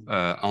to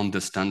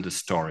understand the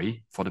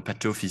story for the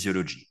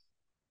pathophysiology.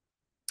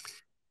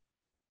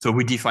 So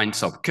we defined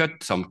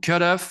some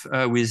cutoff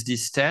with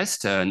this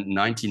test,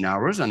 19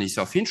 hours, and it's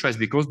of interest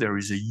because there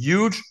is a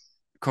huge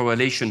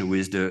correlation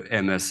with the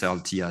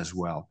MSLT as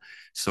well.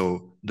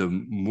 So the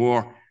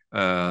more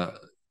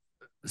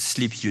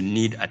sleep you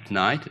need at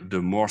night,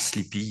 the more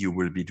sleepy you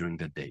will be during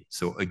the day.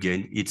 So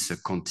again, it's a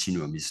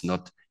continuum, it's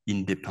not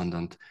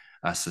independent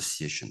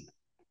association.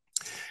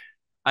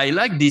 I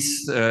like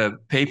this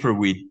paper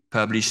we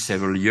published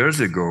several years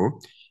ago.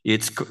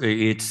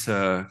 It's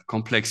a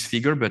complex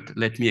figure, but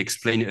let me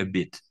explain a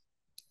bit.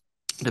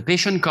 The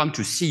patient come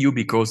to see you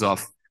because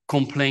of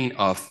complaint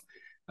of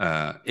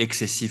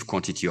excessive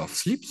quantity of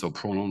sleep, so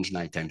prolonged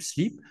nighttime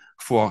sleep,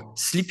 for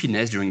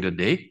sleepiness during the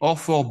day, or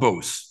for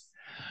both.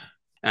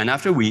 And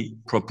after we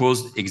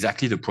proposed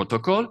exactly the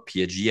protocol,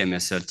 PhD,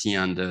 MSLT,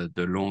 and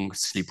the long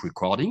sleep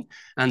recording,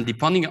 and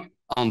depending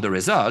on the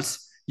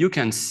results, you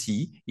can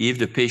see if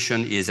the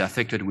patient is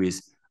affected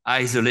with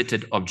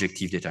isolated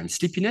objective daytime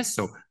sleepiness,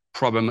 so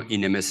problem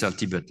in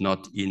MSLT, but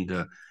not in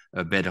the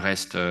bed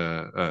rest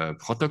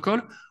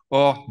protocol,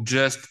 or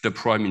just the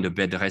problem in the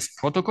bed rest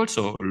protocol,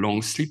 so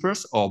long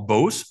sleepers, or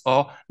both,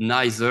 or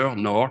neither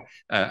nor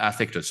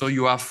affected. So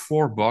you have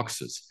 4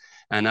 boxes.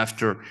 And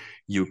after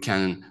you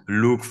can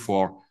look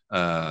for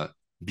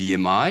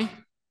BMI,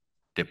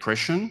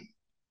 depression,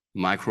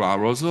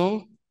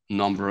 microarousal,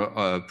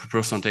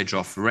 percentage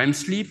of REM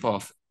sleep,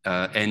 of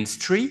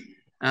N3,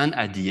 and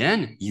at the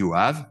end, you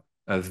have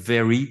a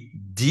very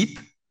deep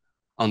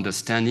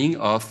understanding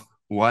of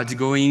what's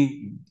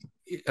going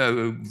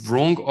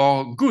wrong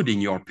or good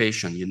in your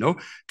patient,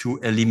 to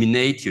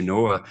eliminate,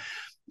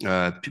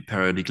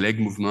 periodic leg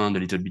movement, a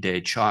little bit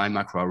HI,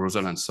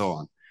 macroarousal, and so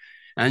on.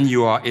 And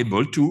you are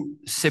able to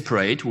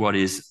separate what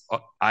is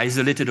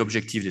isolated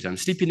objective daytime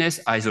sleepiness,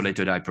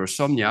 isolated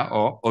hypersomnia,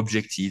 or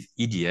objective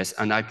EDS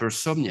and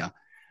hypersomnia.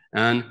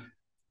 And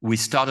we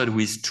started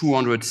with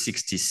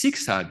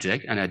 266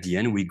 subjects, and at the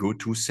end, we go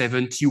to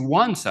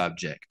 71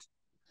 subjects.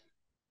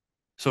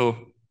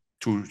 So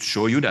to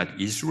show you that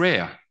is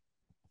rare.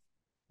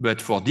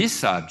 But for this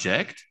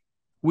subject,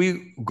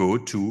 we go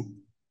to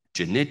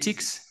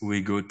genetics,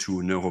 we go to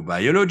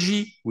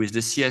neurobiology with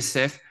the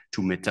CSF,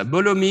 to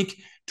metabolomic,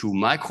 to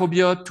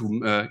microbiota,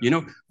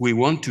 to, we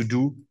want to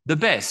do the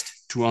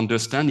best to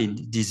understand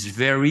in this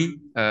very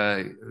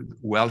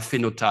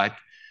well-phenotyped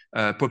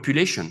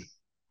population.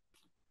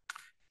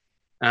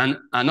 And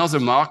another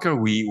marker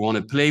we want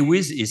to play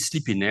with is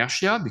sleep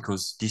inertia,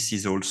 because this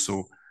is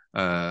also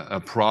a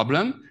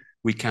problem.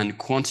 We can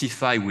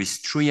quantify with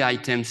 3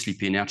 items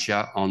sleep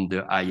inertia on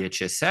the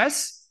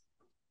IHSS.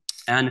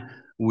 And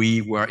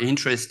we were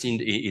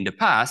interested in the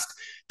past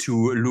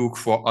to look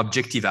for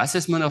objective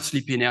assessment of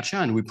sleep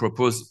inertia, and we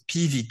proposed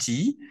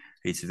PVT.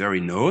 It's very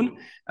known.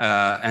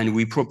 And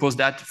we proposed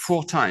that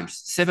 4 times,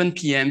 7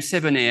 p.m.,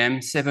 7 a.m.,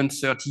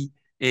 7:30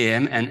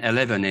 a.m., and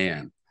 11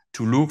 a.m.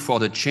 to look for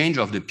the change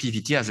of the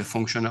PVT as a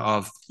function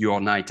of your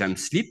nighttime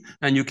sleep.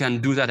 And you can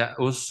do that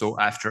also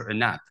after a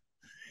nap.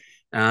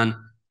 And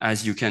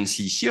as you can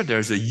see here,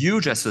 there's a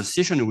huge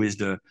association with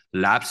the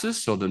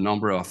lapses, so the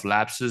number of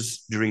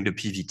lapses during the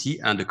PVT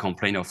and the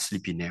complaint of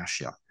sleep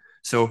inertia.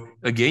 So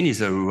again,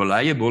 it's a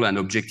reliable and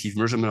objective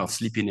measurement of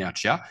sleep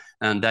inertia,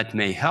 and that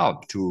may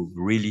help to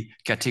really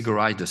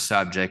categorize the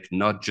subject,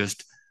 not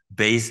just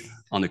based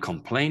on a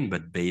complaint,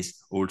 but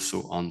based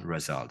also on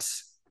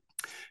results.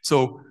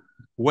 So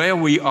where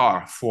we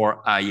are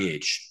for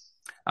IH.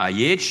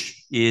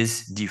 IH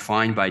is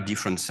defined by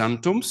different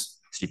symptoms: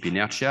 sleep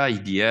inertia,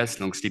 EDS,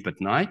 long sleep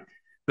at night.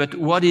 But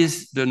what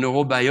is the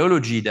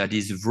neurobiology that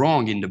is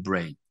wrong in the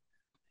brain?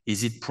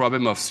 Is it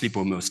problem of sleep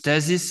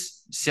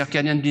homeostasis,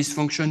 circadian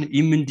dysfunction,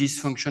 immune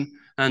dysfunction?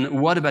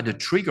 And what about the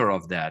trigger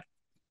of that?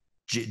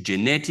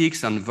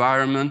 Genetics,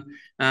 environment,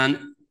 and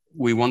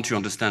we want to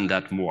understand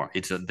that more.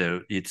 It's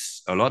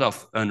a lot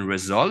of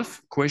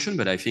unresolved question,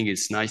 but I think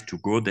it's nice to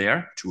go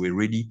there to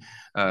really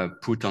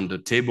put on the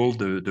table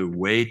the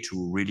way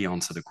to really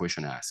answer the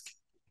question asked.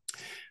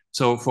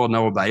 So for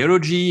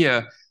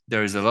neurobiology,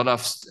 there is a lot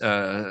of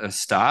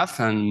staff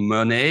and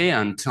money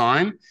and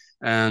time.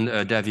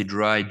 And David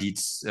Wright did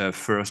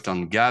first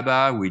on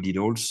GABA. We did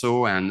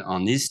also and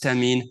on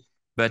histamine,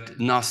 but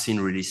nothing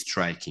really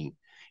striking.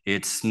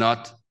 It's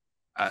not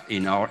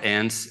in our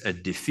hands a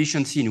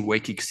deficiency in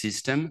wake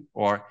system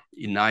or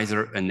in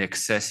either an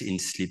excess in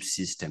sleep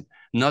system.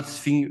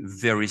 Nothing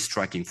very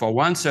striking. For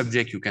one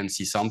subject, you can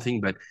see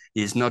something, but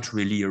it's not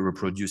really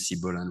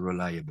reproducible and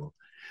reliable.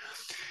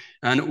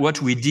 And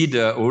what we did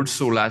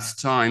also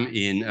last time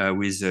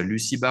with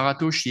Lucy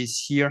Barato, she's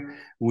here,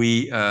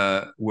 we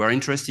were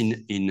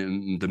interested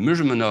in the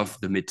measurement of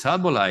the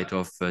metabolite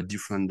of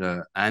different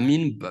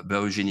amine,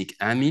 biogenic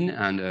amine,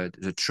 and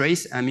the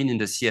trace amine in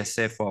the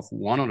CSF of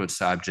 100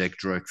 subjects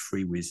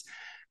drug-free with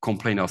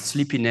complaint of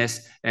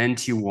sleepiness,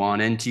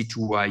 NT1,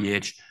 NT2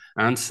 IH,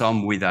 and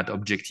some with that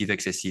objective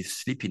excessive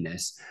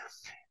sleepiness.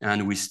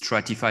 And we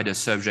stratified the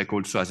subject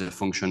also as a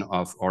function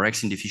of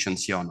orexin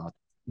deficiency or not.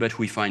 But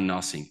we find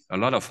nothing. A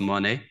lot of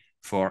money,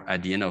 for,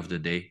 at the end of the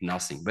day,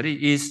 nothing. But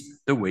it is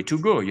the way to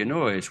go. You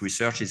know, it's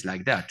research is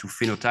like that, to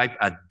phenotype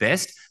at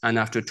best, and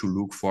after to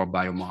look for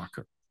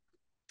biomarker.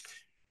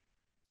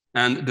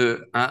 And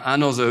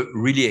another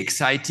really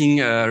exciting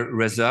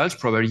result,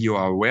 probably you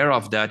are aware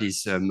of that,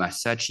 is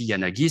Masashi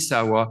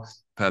Yanagisawa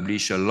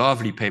published a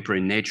lovely paper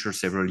in Nature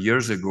several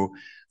years ago.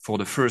 For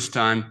the first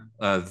time,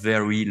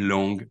 very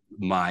long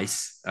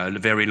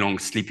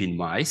sleeping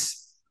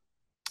mice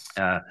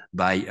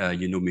by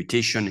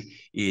mutation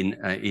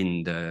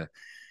in the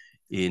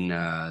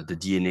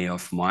DNA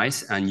of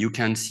mice, and you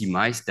can see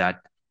mice that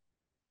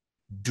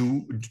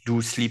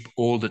do sleep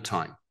all the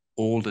time.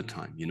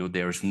 You know,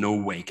 there's no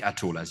wake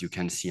at all, as you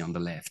can see on the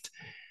left.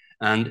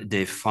 And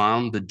they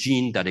found the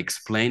gene that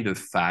explained the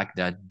fact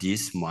that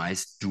these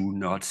mice do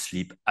not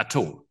sleep at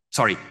all.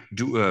 Sorry,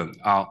 do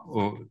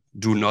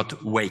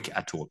not wake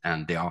at all,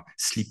 and they are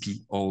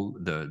sleepy all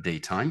the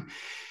daytime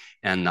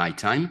and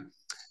nighttime.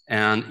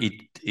 And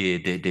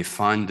they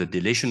find the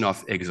deletion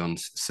of exon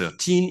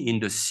 13 in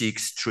the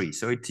 6 tree.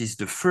 So it is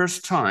the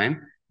first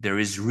time there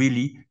is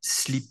really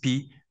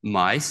sleepy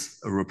mice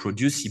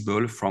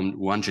reproducible from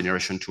one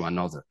generation to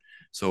another.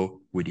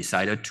 So we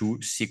decided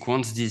to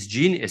sequence this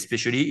gene,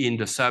 especially in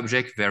the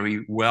subject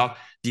very well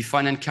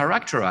defined and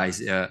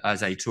characterized,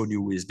 as I told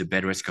you, with the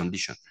bed rest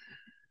condition.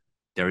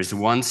 There is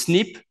one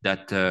SNP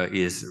that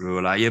is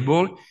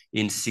reliable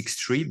in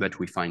 6-3, but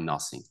we find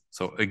nothing.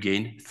 So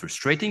again,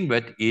 frustrating,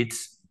 but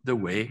it's the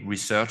way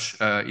research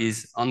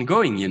is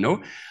ongoing, you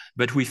know.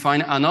 But we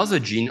find another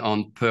gene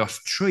on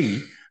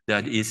PERS3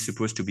 that is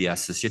supposed to be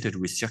associated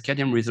with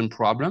circadian rhythm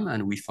problem,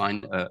 and we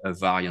find a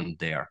variant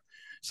there.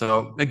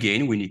 So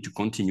again, we need to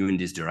continue in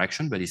this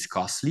direction, but it's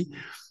costly.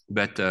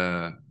 But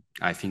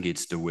I think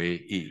it's the way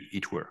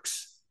it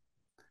works.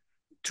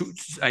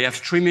 I have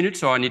 3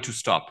 minutes, or I need to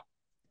stop?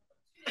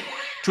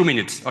 2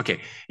 minutes, okay.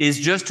 It's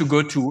just to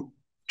go to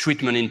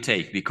treatment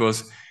intake,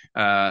 because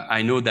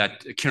I know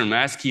that Kieran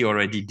Maskey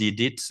already did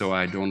it, so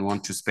I don't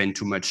want to spend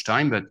too much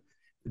time, but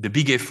the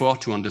big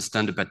effort to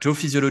understand the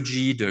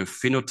pathophysiology, the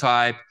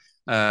phenotype,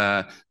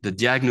 the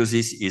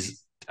diagnosis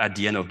is at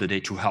the end of the day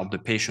to help the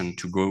patient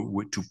to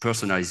go to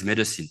personalized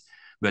medicine.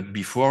 But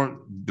before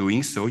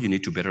doing so, you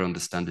need to better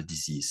understand the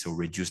disease. So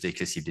reduce the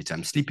excessive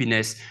daytime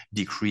sleepiness,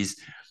 decrease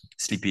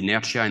sleep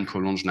inertia and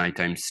prolonged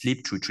nighttime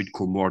sleep to treat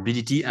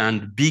comorbidity,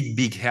 and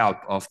big help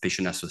of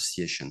patient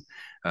association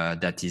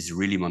that is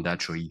really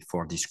mandatory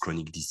for this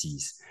chronic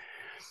disease.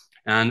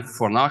 And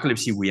for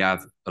narcolepsy, we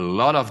have a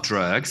lot of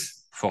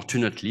drugs,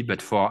 fortunately,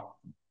 but for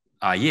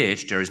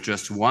IH, there is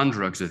just one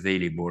drug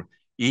available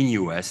in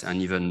US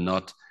and even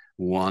not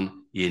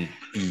one in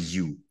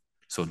EU.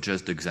 So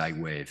just the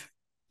Xywav.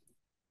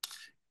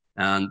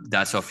 And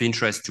that's of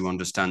interest to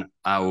understand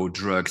how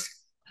drugs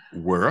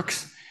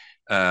works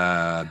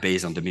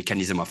based on the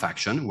mechanism of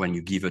action. When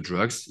you give a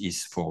drug,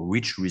 is for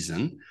which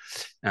reason.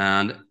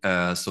 And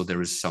so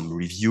there is some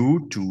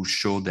review to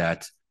show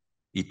that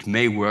it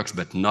may work,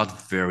 but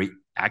not very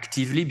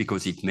actively,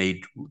 because it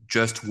may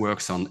just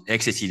works on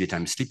excessive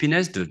daytime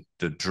sleepiness,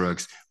 the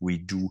drugs we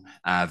do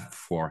have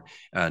for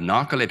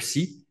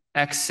narcolepsy,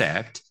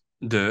 except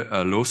the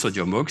low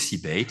sodium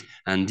oxybate.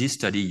 And this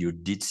study, you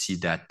did see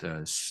that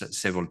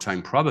several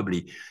times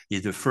probably,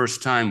 is the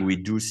first time we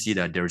do see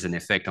that there is an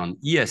effect on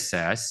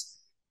ESS,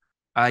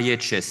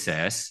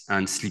 IHSS,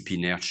 and sleep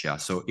inertia.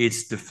 So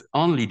it's the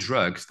only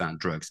drugs,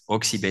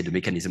 oxybate, the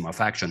mechanism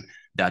of action,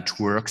 that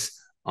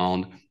works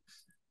on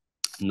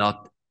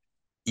not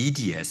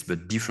EDS,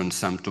 but different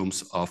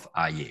symptoms of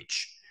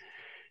IH.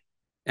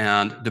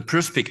 And the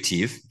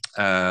perspective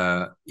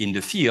in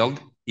the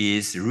field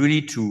is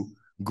really to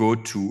go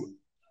to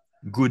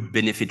good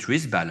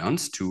benefit-risk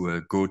balance,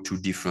 to go to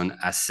different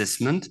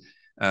assessment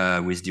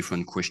with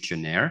different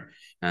questionnaire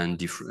and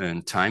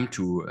different time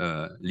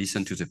to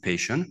listen to the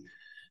patient.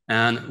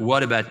 And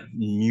what about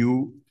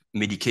new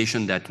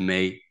medication that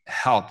may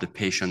help the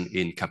patient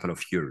in a couple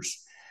of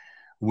years?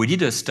 We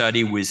did a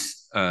study with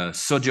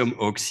sodium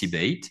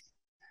oxybate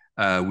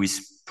with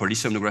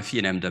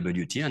polysomnography and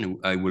MWT, and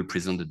I will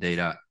present the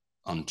data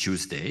on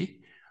Tuesday.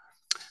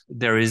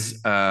 There is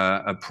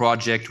a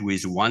project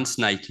with once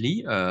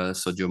nightly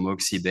sodium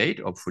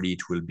oxybate. Hopefully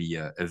it will be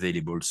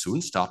available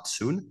soon, start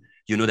soon.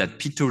 You know that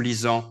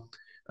Pitolizan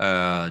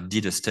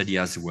did a study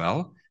as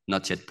well,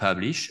 not yet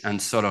published. And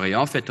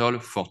Solorian et al.,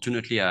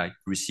 fortunately, I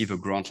received a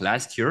grant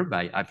last year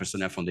by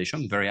Hypersomnia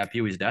Foundation. Very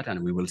happy with that,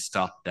 and we will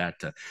start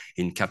that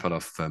in a couple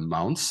of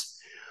months.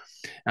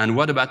 And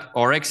what about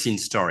orexin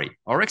story?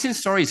 Orexin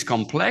story is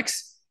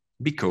complex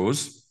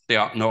because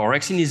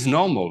orexin is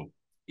normal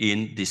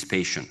in this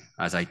patient,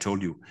 as I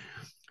told you.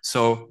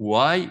 So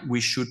why we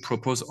should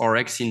propose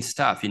orexin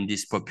staff in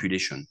this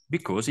population?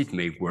 Because it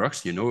may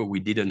work. You know, we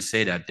didn't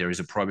say that there is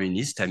a problem in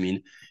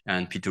histamine,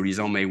 and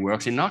Pitolizan may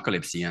work in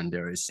narcolepsy, and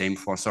there is same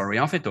for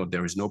Solorian et al.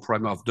 There is no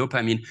problem of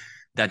dopamine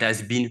that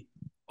has been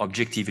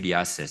objectively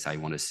assessed, I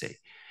want to say.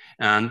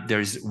 And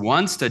there's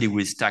one study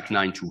with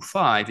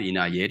TAC925 in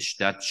IH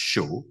that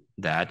show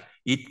that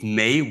it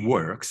may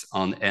work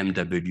on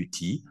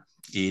MWT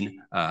in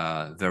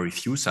very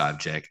few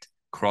subjects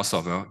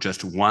crossover,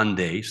 just 1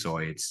 day. So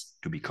it's,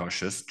 to be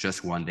cautious,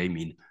 just 1 day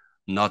mean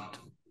not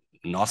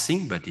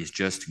nothing, but it's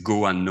just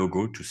go and no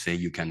go to say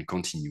you can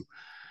continue.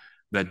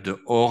 But the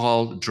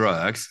oral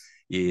drugs,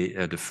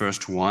 the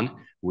first one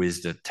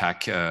with the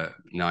TAC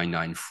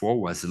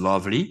 994 was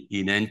lovely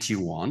in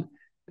NT1,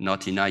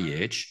 not in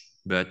IH,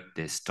 but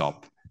they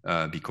stopped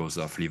because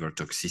of liver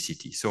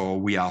toxicity. So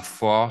we are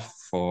far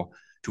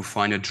to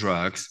find a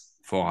drugs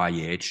for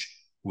IH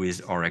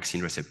with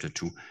orexin receptor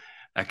 2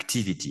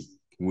 activity.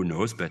 Who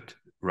knows? But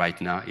right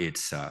now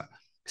it's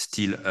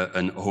still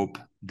an hope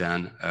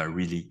than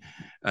really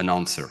an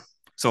answer.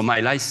 So my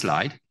last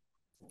slide.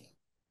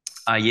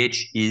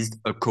 IH is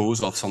a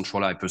cause of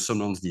central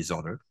hypersomnolence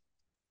disorder.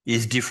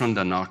 It's different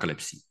than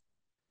narcolepsy.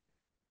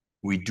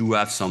 We do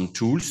have some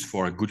tools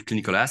for a good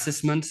clinical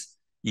assessment.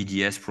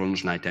 EDS,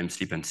 prolonged nighttime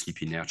sleep, and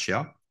sleep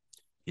inertia.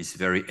 It's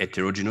very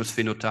heterogeneous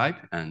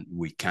phenotype, and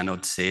we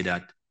cannot say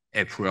that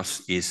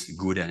Epworth is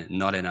good and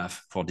not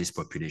enough for this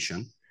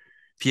population.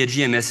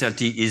 PhD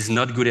MSLT is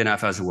not good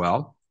enough as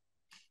well.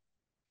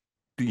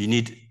 You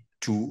need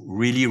to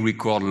really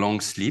record long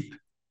sleep,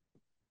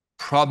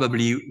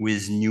 probably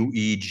with new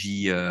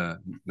EEG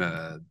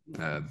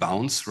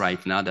bounds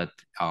right now that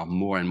are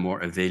more and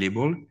more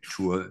available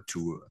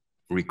to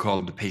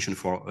record the patient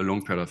for a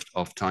long period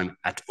of time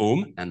at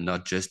home and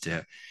not just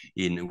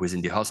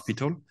within the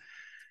hospital.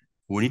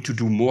 We need to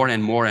do more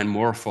and more and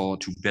more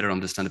to better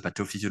understand the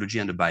pathophysiology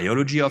and the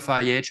biology of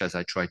IH. As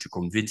I try to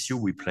convince you,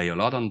 we play a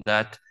lot on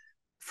that.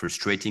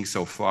 Frustrating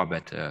so far,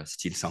 but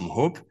still some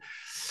hope.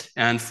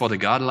 And for the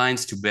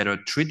guidelines to better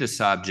treat the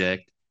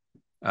subject,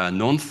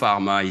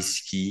 non-pharma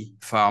is key.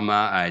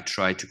 Pharma, I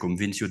try to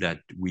convince you that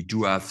we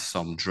do have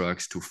some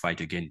drugs to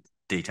fight against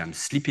daytime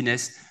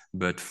sleepiness,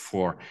 but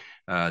for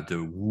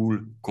the whole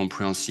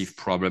comprehensive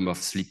problem of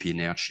sleep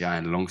inertia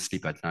and long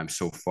sleep at night,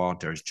 so far,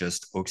 there's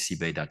just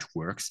oxybate that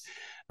works.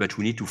 But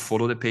we need to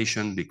follow the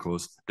patient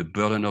because the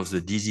burden of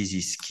the disease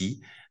is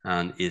key,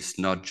 and it's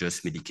not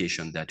just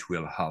medication that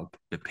will help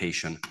the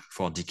patient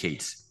for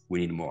decades.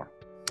 We need more.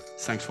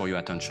 Thanks for your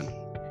attention.